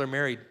you're single or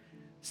married,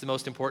 it's the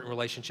most important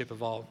relationship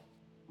of all.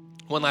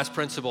 One last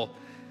principle,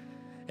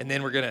 and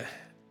then we're gonna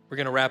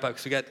wrap up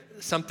because we got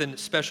something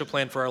special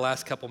planned for our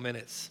last couple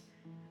minutes.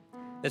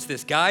 It's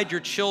this: guide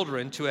your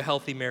children to a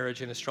healthy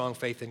marriage and a strong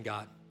faith in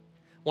God.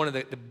 One of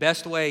the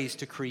best ways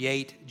to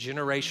create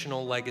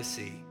generational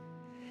legacy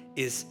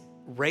is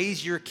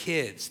raise your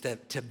kids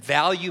to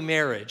value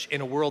marriage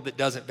in a world that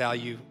doesn't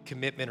value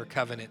commitment or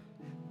covenant.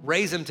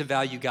 Raise them to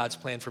value God's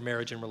plan for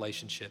marriage and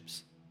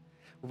relationships.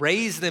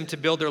 Raise them to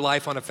build their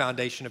life on a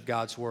foundation of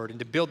God's word and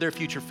to build their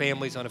future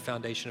families on a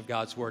foundation of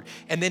God's word.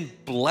 And then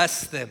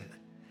bless them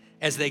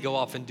as they go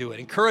off and do it.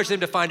 Encourage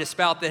them to find a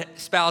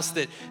spouse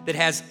that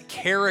has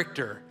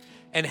character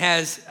and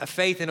has a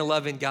faith and a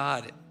love in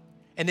God.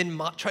 And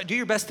then do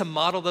your best to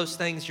model those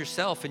things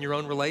yourself in your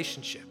own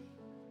relationship.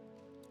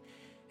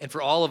 And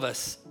for all of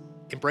us,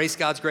 embrace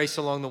God's grace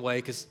along the way,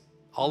 because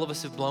all of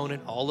us have blown it.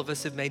 All of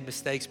us have made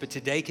mistakes, but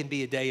today can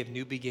be a day of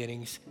new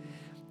beginnings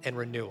and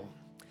renewal.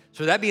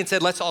 So with that being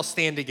said, let's all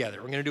stand together.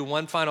 We're going to do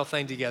one final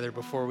thing together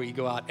before we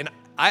go out. And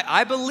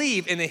I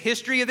believe in the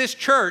history of this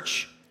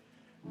church,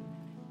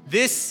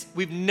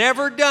 we've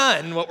never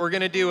done what we're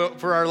going to do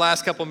for our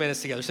last couple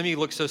minutes together. Some of you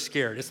look so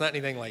scared. It's not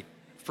anything like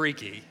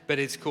freaky, but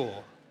it's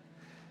cool.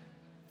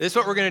 This is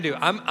what we're going to do.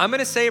 I'm going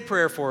to say a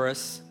prayer for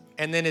us,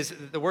 and then as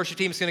the worship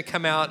team is going to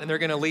come out, and they're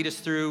going to lead us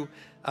through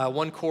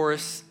one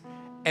chorus.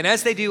 And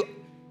as they do,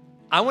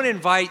 I want to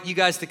invite you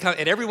guys to come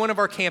at every one of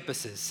our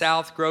campuses,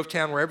 South,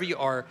 Grovetown, wherever you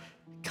are,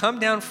 come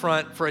down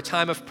front for a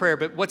time of prayer.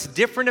 But what's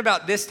different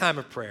about this time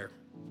of prayer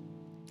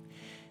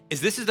is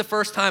this is the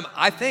first time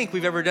I think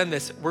we've ever done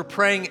this. We're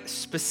praying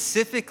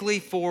specifically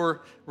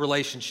for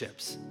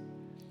relationships.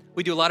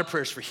 We do a lot of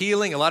prayers for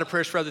healing, a lot of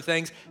prayers for other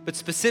things, but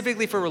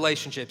specifically for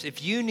relationships.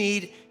 If you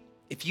need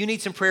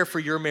some prayer for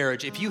your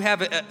marriage, if you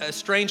have a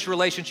strange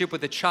relationship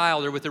with a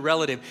child or with a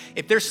relative,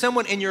 if there's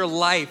someone in your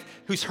life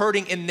who's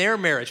hurting in their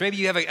marriage, maybe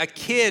you have a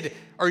kid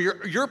or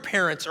your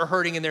parents are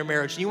hurting in their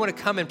marriage and you want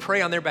to come and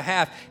pray on their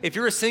behalf. If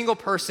you're a single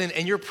person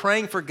and you're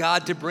praying for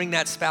God to bring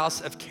that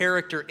spouse of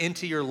character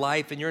into your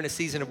life and you're in a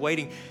season of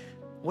waiting,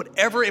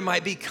 whatever it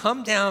might be,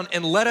 come down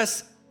and let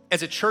us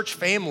as a church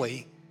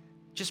family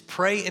just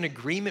pray in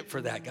agreement for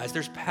that, guys.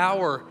 There's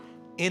power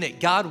in it.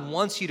 God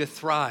wants you to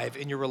thrive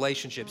in your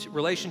relationships.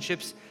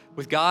 Relationships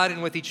with God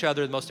and with each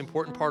other are the most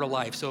important part of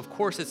life. So of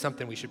course it's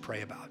something we should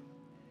pray about.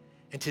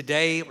 And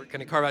today we're going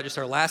to carve out just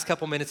our last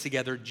couple minutes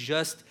together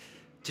just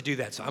to do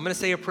that. So I'm going to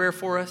say a prayer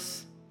for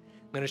us.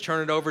 I'm going to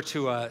turn it over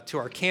to our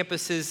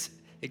campuses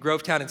at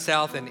Grovetown and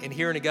South and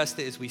here in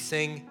Augusta as we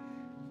sing.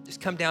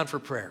 Just come down for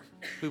prayer.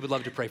 We would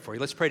love to pray for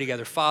you. Let's pray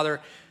together. Father,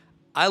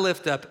 I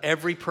lift up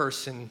every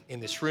person in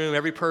this room,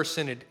 every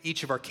person at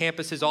each of our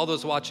campuses, all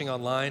those watching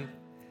online.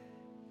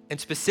 And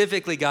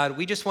specifically, God,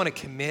 we just want to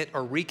commit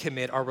or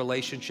recommit our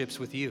relationships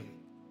with you.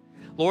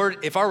 Lord,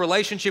 if our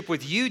relationship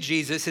with you,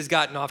 Jesus, has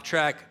gotten off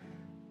track,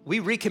 we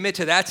recommit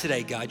to that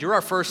today, God. You're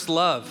our first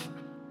love.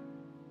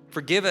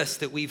 Forgive us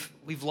that we've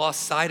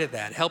lost sight of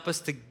that. Help us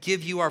to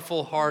give you our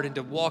full heart and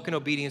to walk in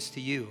obedience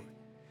to you.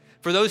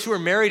 For those who are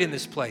married in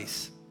this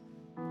place,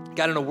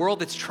 God, in a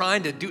world that's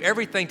trying to do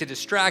everything to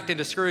distract and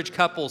discourage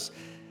couples,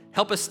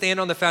 help us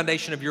stand on the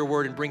foundation of your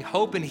word and bring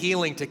hope and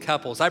healing to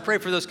couples. I pray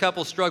for those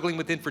couples struggling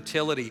with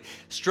infertility,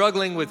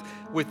 struggling with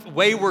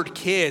wayward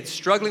kids,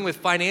 struggling with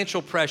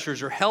financial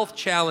pressures or health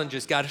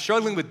challenges, God,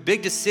 struggling with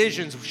big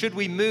decisions. Should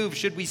we move?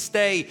 Should we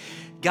stay?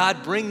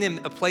 God, bring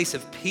them a place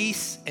of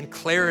peace and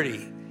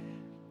clarity.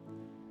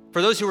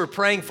 For those who are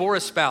praying for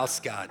a spouse,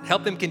 God,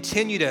 help them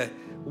continue to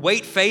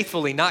wait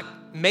faithfully, not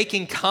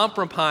making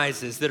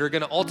compromises that are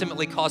going to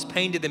ultimately cause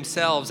pain to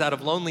themselves out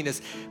of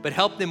loneliness, but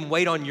help them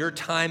wait on your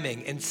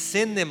timing and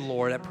send them,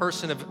 Lord, a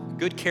person of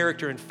good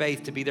character and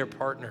faith to be their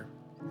partner.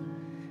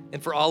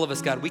 And for all of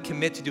us, God, we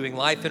commit to doing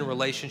life and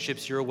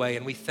relationships your way,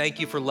 and we thank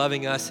you for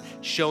loving us,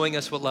 showing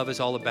us what love is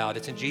all about.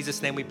 It's in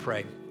Jesus' name we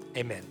pray.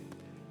 Amen.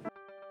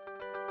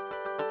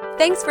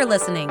 Thanks for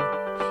listening.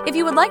 If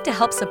you would like to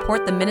help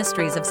support the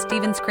ministries of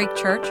Stevens Creek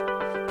Church,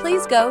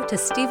 please go to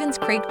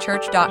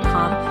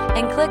StevensCreekChurch.com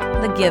and click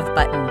the Give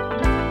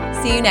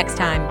button. See you next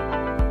time.